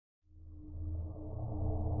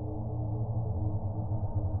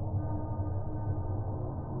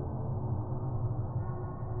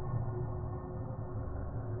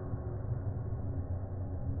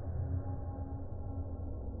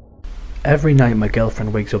Every night my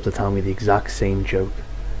girlfriend wakes up to tell me the exact same joke.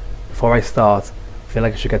 Before I start, I feel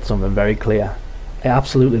like I should get something very clear. I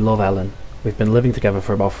absolutely love Ellen. We've been living together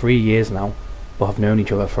for about 3 years now, but have known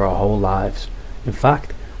each other for our whole lives. In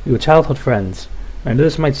fact, we were childhood friends. I know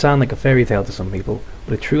this might sound like a fairy tale to some people,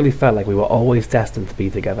 but it truly felt like we were always destined to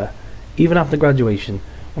be together. Even after graduation,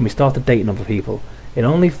 when we started dating other people, it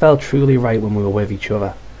only felt truly right when we were with each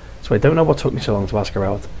other. So I don't know what took me so long to ask her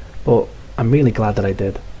out, but I'm really glad that I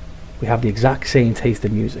did. We have the exact same taste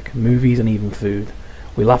in music, movies and even food.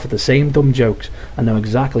 We laugh at the same dumb jokes and know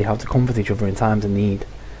exactly how to comfort each other in times of need.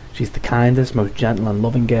 She's the kindest, most gentle and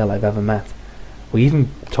loving girl I've ever met. We even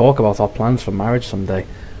talk about our plans for marriage someday,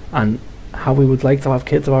 and how we would like to have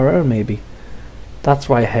kids of our own maybe. That's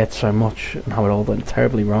why it hurts so much, and how it all went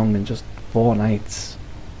terribly wrong in just 4 nights.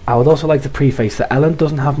 I would also like to preface that Ellen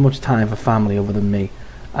doesn't have much time for family other than me,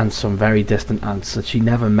 and some very distant aunts that she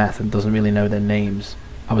never met and doesn't really know their names.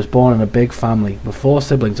 I was born in a big family, with 4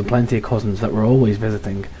 siblings and plenty of cousins that were always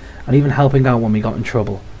visiting, and even helping out when we got in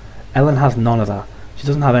trouble. Ellen has none of that. She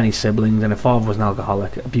doesn't have any siblings, and her father was an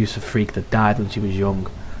alcoholic, abusive freak that died when she was young.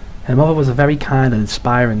 Her mother was a very kind and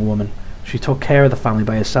inspiring woman. She took care of the family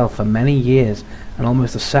by herself for many years, and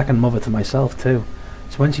almost a second mother to myself too.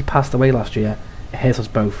 So when she passed away last year, it hit us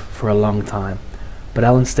both for a long time. But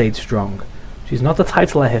Ellen stayed strong. She's not the type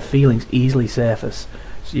to let her feelings easily surface,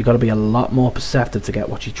 so you got to be a lot more perceptive to get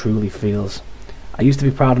what she truly feels. I used to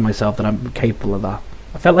be proud of myself that I'm capable of that.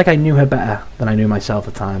 I felt like I knew her better than I knew myself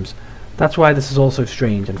at times. That's why this is all so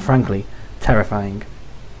strange and, frankly, terrifying.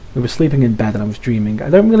 We were sleeping in bed and I was dreaming.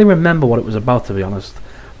 I don't really remember what it was about, to be honest,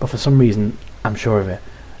 but for some reason, I'm sure of it.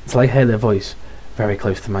 Until I heard her voice very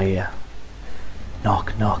close to my ear.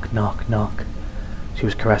 Knock, knock, knock, knock. She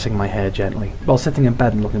was caressing my hair gently, while sitting in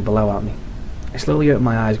bed and looking below at me. I slowly opened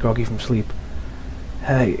my eyes, groggy from sleep.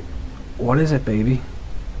 Hey, what is it, baby?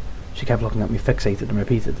 She kept looking at me fixated and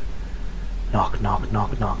repeated, knock, knock,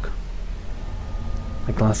 knock, knock.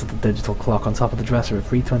 I glanced at the digital clock on top of the dresser at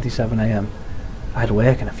 3:27 a.m. I had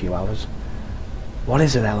work in a few hours. What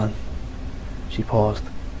is it, Ellen? She paused.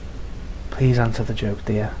 Please answer the joke,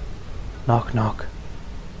 dear. Knock, knock.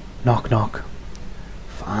 Knock, knock.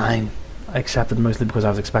 Fine. I accepted, mostly because I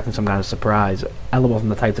was expecting some kind of surprise. Ella wasn't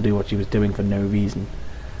the type to do what she was doing for no reason.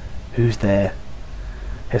 Who's there?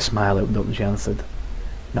 Her smile opened up and she answered,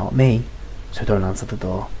 Not me, so don't answer the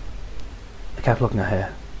door. I kept looking at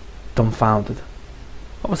her, dumbfounded.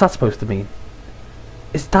 What was that supposed to mean?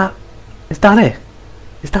 Is that it?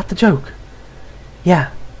 Is that the joke?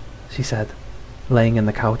 Yeah, she said, laying in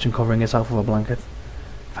the couch and covering herself with a blanket.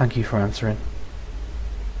 Thank you for answering.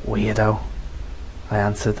 Weirdo, I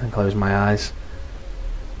answered and closed my eyes.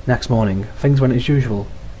 Next morning, things went as usual.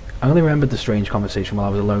 I only remembered the strange conversation while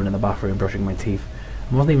I was alone in the bathroom brushing my teeth.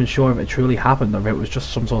 I wasn't even sure if it truly happened or if it was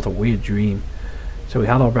just some sort of weird dream. So we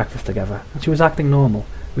had our breakfast together, and she was acting normal,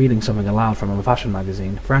 reading something aloud from a fashion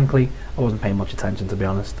magazine. Frankly, I wasn't paying much attention, to be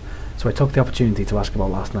honest, so I took the opportunity to ask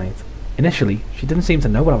about last night. Initially, she didn't seem to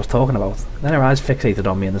know what I was talking about. Then her eyes fixated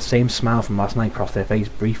on me and the same smile from last night crossed her face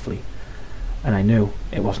briefly. And I knew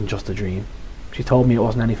it wasn't just a dream. She told me it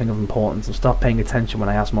wasn't anything of importance and stopped paying attention when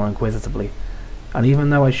I asked more inquisitively. And even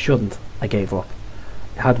though I shouldn't, I gave up.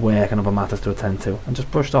 I had work and other matters to attend to, and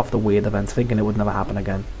just brushed off the weird event, thinking it would never happen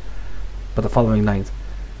again. But the following night,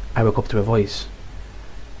 I woke up to a voice.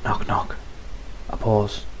 Knock, knock. A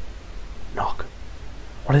pause. Knock.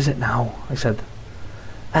 What is it now? I said.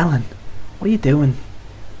 Ellen, what are you doing?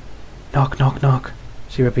 Knock, knock, knock,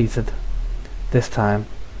 she repeated. This time,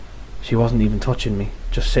 she wasn't even touching me,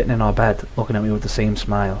 just sitting in our bed, looking at me with the same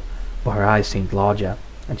smile, but her eyes seemed larger,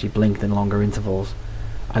 and she blinked in longer intervals.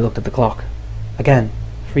 I looked at the clock. Again,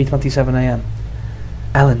 3:27 a.m.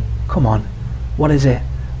 Ellen, come on. What is it?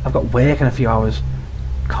 I've got work in a few hours.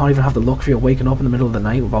 Can't even have the luxury of waking up in the middle of the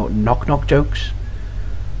night without knock-knock jokes.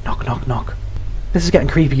 Knock, knock, knock. This is getting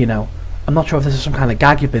creepy, you know. I'm not sure if this is some kind of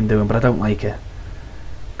gag you've been doing, but I don't like it.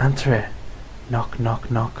 Answer it. Knock, knock,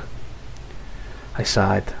 knock. I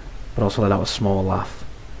sighed, but also let out a small laugh.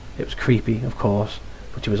 It was creepy, of course,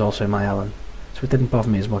 but she was also my Ellen, so it didn't bother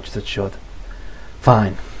me as much as it should.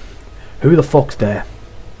 Fine. Who the fuck's there?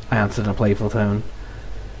 I answered in a playful tone.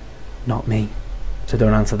 Not me, so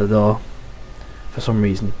don't answer the door. For some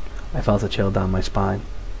reason, I felt a chill down my spine.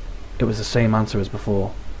 It was the same answer as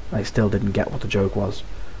before, and I still didn't get what the joke was,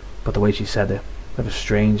 but the way she said it, with a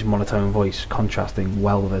strange monotone voice contrasting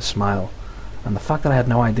well with her smile, and the fact that I had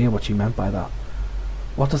no idea what she meant by that.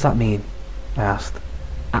 What does that mean? I asked.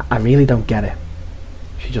 I really don't get it.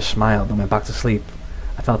 She just smiled and went back to sleep.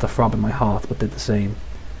 I felt a throb in my heart, but did the same.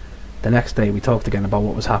 The next day we talked again about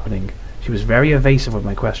what was happening. She was very evasive with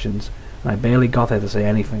my questions, and I barely got her to say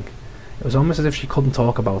anything. It was almost as if she couldn't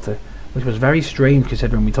talk about it, which was very strange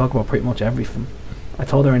considering we talk about pretty much everything. I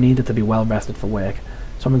told her I needed to be well rested for work,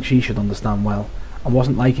 something she should understand well, and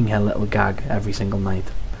wasn't liking her little gag every single night.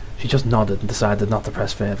 She just nodded and decided not to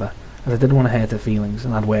press further, as I didn't want to hurt her feelings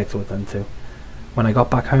and had work to attend to. When I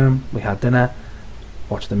got back home, we had dinner,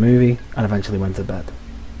 watched a movie, and eventually went to bed.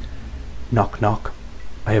 Knock knock.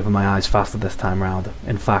 I opened my eyes faster this time round.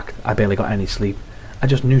 In fact, I barely got any sleep. I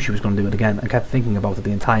just knew she was going to do it again and kept thinking about it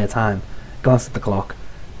the entire time. Glanced at the clock.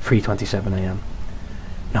 3:27 a.m.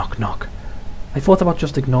 Knock knock. I thought about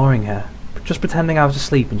just ignoring her, just pretending I was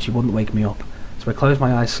asleep and she wouldn't wake me up, so I closed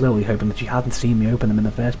my eyes slowly, hoping that she hadn't seen me open them in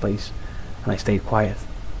the first place, and I stayed quiet.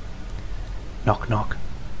 Knock knock.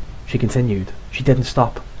 She continued. She didn't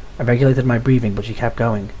stop. I regulated my breathing, but she kept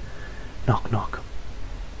going. Knock knock.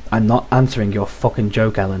 I'm not answering your fucking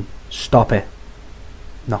joke, Ellen. Stop it.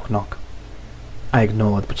 Knock knock. I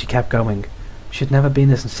ignored, but she kept going. She'd never been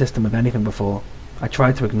this insistent with anything before. I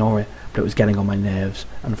tried to ignore it, but it was getting on my nerves,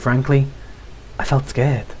 and frankly, I felt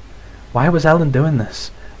scared. Why was Ellen doing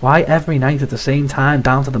this? Why every night at the same time,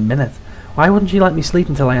 down to the minute? Why wouldn't she let me sleep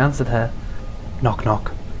until I answered her? Knock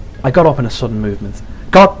knock. I got up in a sudden movement.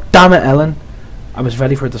 God damn it, Ellen! I was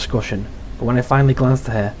ready for a discussion, but when I finally glanced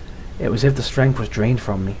at her, it was as if the strength was drained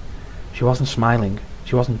from me. She wasn't smiling,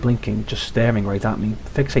 she wasn't blinking, just staring right at me,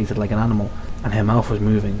 fixated like an animal, and her mouth was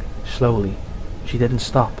moving, slowly. She didn't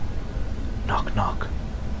stop. Knock knock.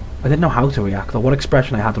 I didn't know how to react or what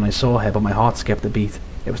expression I had when I saw her, but my heart skipped a beat.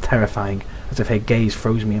 It was terrifying, as if her gaze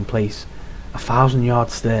froze me in place. 1,000-yard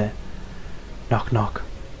stare. Knock knock.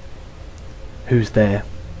 Who's there?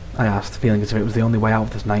 I asked, feeling as if it was the only way out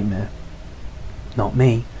of this nightmare. Not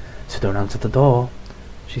me, so don't answer the door,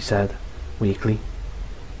 she said, weakly.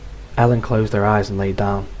 Ellen closed her eyes and lay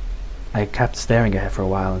down. I had kept staring at her for a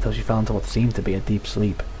while until she fell into what seemed to be a deep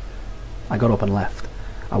sleep. I got up and left.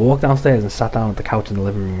 I walked downstairs and sat down at the couch in the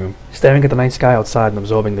living room, staring at the night sky outside and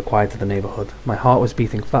absorbing the quiet of the neighbourhood. My heart was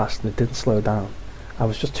beating fast and it didn't slow down. I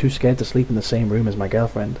was just too scared to sleep in the same room as my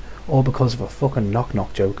girlfriend, all because of a fucking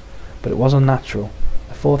knock-knock joke. But it was unnatural.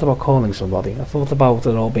 I thought about calling somebody. I thought about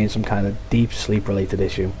it all being some kind of deep sleep-related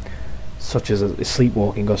issue, such as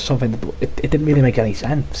sleepwalking or something. It didn't really make any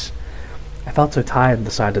sense. I felt so tired and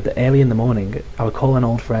decided that early in the morning I would call an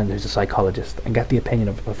old friend who's a psychologist and get the opinion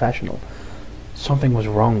of a professional. Something was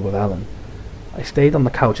wrong with Ellen. I stayed on the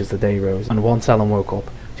couch as the day rose, and once Ellen woke up,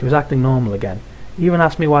 she was acting normal again. Even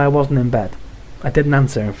asked me why I wasn't in bed. I didn't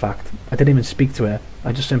answer, in fact. I didn't even speak to her.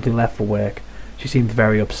 I just simply left for work. She seemed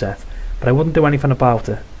very upset, but I wouldn't do anything about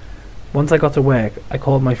it. Once I got to work, I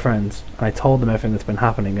called my friends, and I told them everything that's been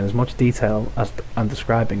happening in as much detail as I'm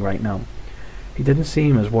describing right now. He didn't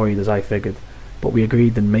seem as worried as I figured, but we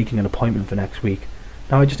agreed on making an appointment for next week.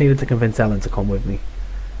 Now I just needed to convince Ellen to come with me.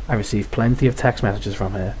 I received plenty of text messages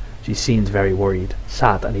from her. She seemed very worried,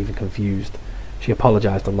 sad and even confused. She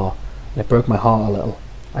apologised a lot, and it broke my heart a little.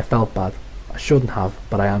 I felt bad. I shouldn't have,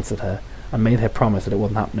 but I answered her, and made her promise that it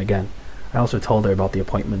wouldn't happen again. I also told her about the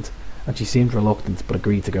appointment, and she seemed reluctant but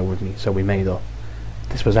agreed to go with me, so we made up.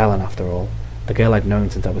 This was Ellen after all, the girl I'd known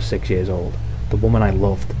since I was 6 years old, the woman I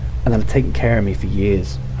loved, and that had taken care of me for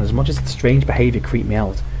years, and as much as its strange behaviour creeped me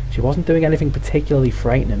out, she wasn't doing anything particularly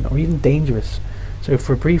frightening or even dangerous. So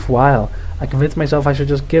for a brief while, I convinced myself I should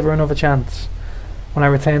just give her another chance. When I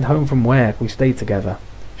returned home from work, we stayed together.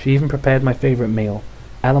 She even prepared my favourite meal.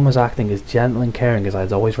 Ellen was acting as gentle and caring as I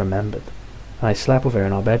had always remembered, and I slept with her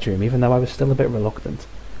in our bedroom even though I was still a bit reluctant.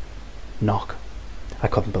 Knock. I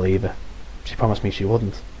couldn't believe it. She promised me she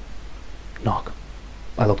wouldn't. Knock.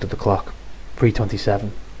 I looked at the clock.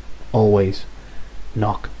 3:27. Always.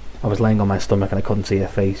 Knock. I was laying on my stomach and I couldn't see her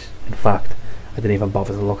face. In fact, I didn't even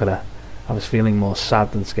bother to look at her. I was feeling more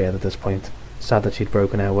sad than scared at this point. Sad that she'd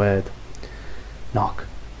broken her word. Knock.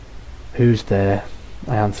 Who's there?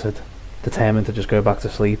 I answered, determined to just go back to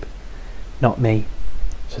sleep. Not me,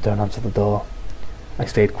 so don't answer the door. I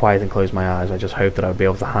stayed quiet and closed my eyes. I just hoped that I would be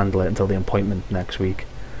able to handle it until the appointment next week.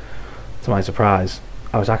 To my surprise,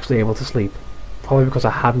 I was actually able to sleep, probably because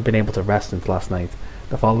I hadn't been able to rest since last night.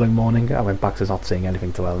 The following morning, I went back to not saying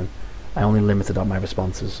anything to Ellen. I only limited up my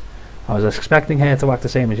responses. I was expecting her to act the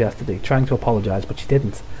same as yesterday, trying to apologise, but she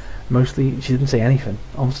didn't. Mostly, she didn't say anything,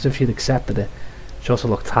 almost as if she'd accepted it. She also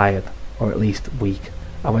looked tired, or at least weak.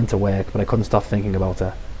 I went to work, but I couldn't stop thinking about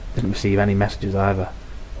her. Didn't receive any messages either.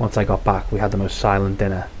 Once I got back, we had the most silent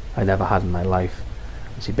dinner I'd ever had in my life,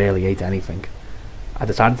 and she barely ate anything. I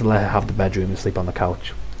decided to let her have the bedroom and sleep on the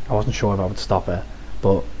couch. I wasn't sure if I would stop her,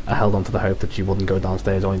 but I held on to the hope that she wouldn't go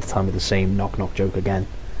downstairs only to tell me the same knock-knock joke again.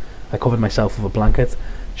 I covered myself with a blanket,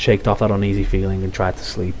 shaked off that uneasy feeling and tried to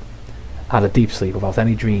sleep. I had a deep sleep without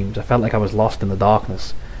any dreams. I felt like I was lost in the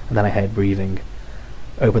darkness. and then I heard breathing.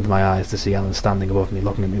 Opened my eyes to see Ellen standing above me,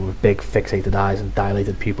 looking at me with big fixated eyes and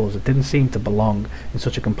dilated pupils that didn't seem to belong in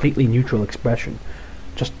such a completely neutral expression,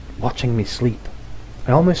 just watching me sleep.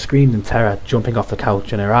 I almost screamed in terror, jumping off the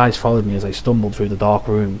couch, and her eyes followed me as I stumbled through the dark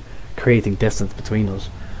room, creating distance between us.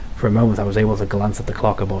 For a moment I was able to glance at the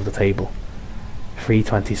clock above the table.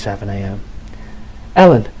 3:27 a.m.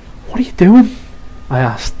 "Ellen, what are you doing?" I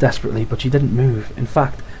asked desperately, but she didn't move. In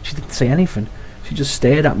fact, she didn't say anything. She just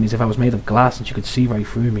stared at me as if I was made of glass and she could see right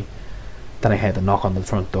through me. Then I heard a knock on the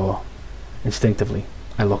front door. Instinctively,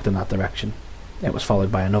 I looked in that direction. It was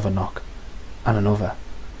followed by another knock, and another.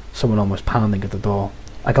 Someone almost pounding at the door.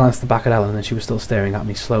 I glanced back at Ellen and she was still staring at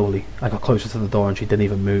me slowly. I got closer to the door and she didn't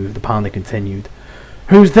even move. The pounding continued.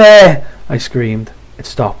 "Who's there?" I screamed. It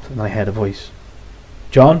stopped and I heard a voice.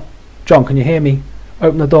 "John? John, can you hear me?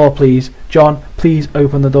 Open the door, please. John, please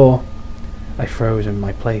open the door." I froze in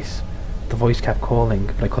my place. The voice kept calling,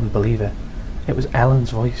 but I couldn't believe it. It was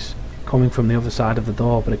Ellen's voice, coming from the other side of the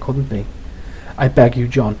door, but it couldn't be. "I beg you,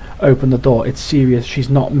 John, open the door. It's serious. She's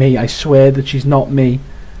not me. I swear that she's not me."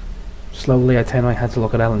 Slowly I turned my head to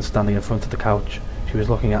look at Ellen standing in front of the couch. She was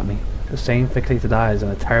looking at me, the same fixated eyes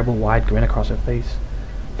and a terrible wide grin across her face.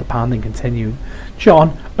 The pounding continued.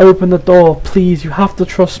 "John, open the door, please. You have to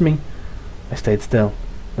trust me." I stayed still,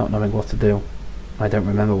 not knowing what to do. I don't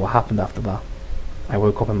remember what happened after that. I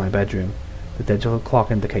woke up in my bedroom. The digital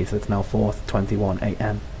clock indicates it's now 4:21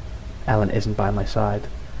 a.m. Ellen isn't by my side.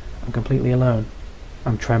 I'm completely alone.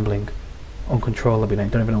 I'm trembling, uncontrollably, and I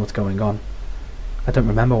don't even know what's going on. I don't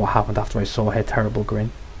remember what happened after I saw her terrible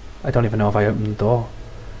grin. I don't even know if I opened the door.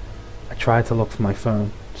 I tried to look for my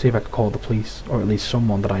phone, see if I could call the police, or at least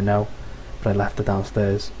someone that I know, but I left it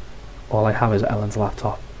downstairs. All I have is Ellen's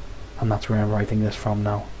laptop, and that's where I'm writing this from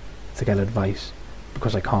now, to get advice,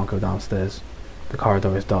 because I can't go downstairs. The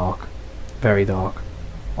corridor is dark, very dark,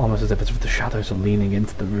 almost as if the shadows are leaning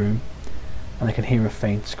into the room, and I can hear a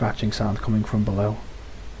faint scratching sound coming from below.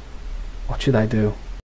 What should I do?